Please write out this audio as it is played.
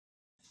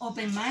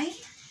Open Mic.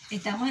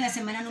 Estamos en la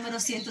semana número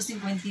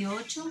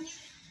 158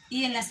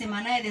 y en la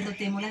semana de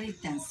Derrotemos la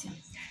Distancia.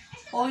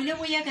 Hoy les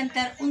voy a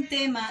cantar un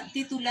tema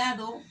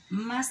titulado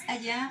Más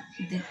allá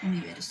del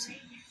Universo,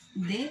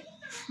 de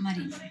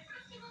Marino.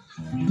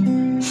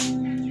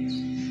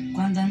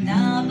 Cuando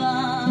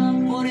andaba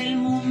por el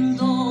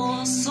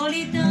mundo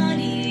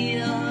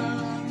solitaria,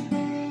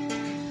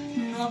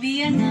 no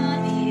había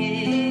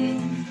nadie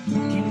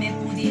que me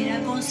pudiera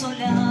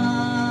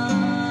consolar.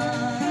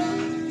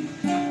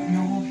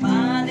 No hubo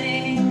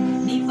padre,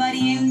 ni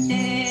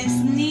parientes,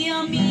 ni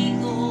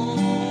amigos.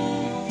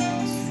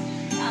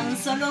 Tan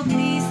solo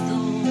Cristo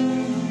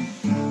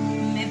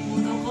me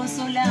pudo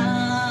consolar.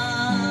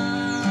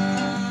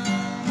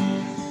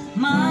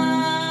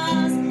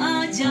 Más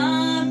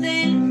allá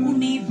del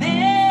universo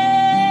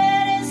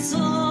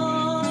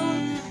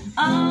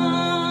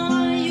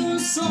hay un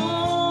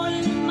sol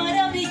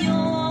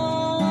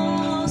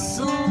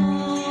maravilloso.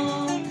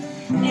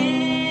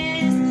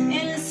 Es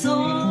el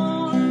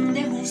sol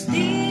de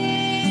justicia.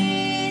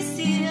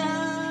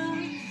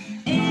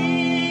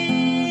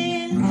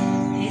 Él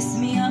es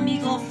mi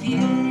amigo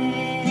fiel.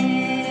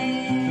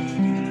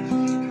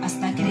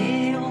 Hasta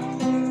creo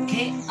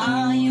que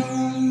hay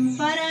un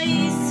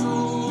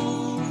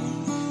paraíso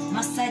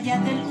más allá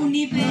del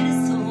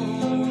universo,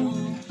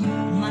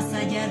 más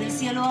allá del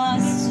cielo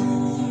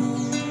azul,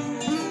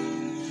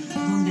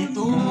 donde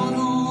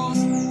todos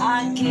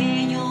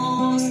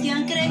aquellos que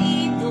han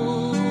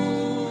creído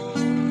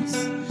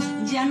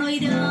ya no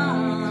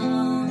irán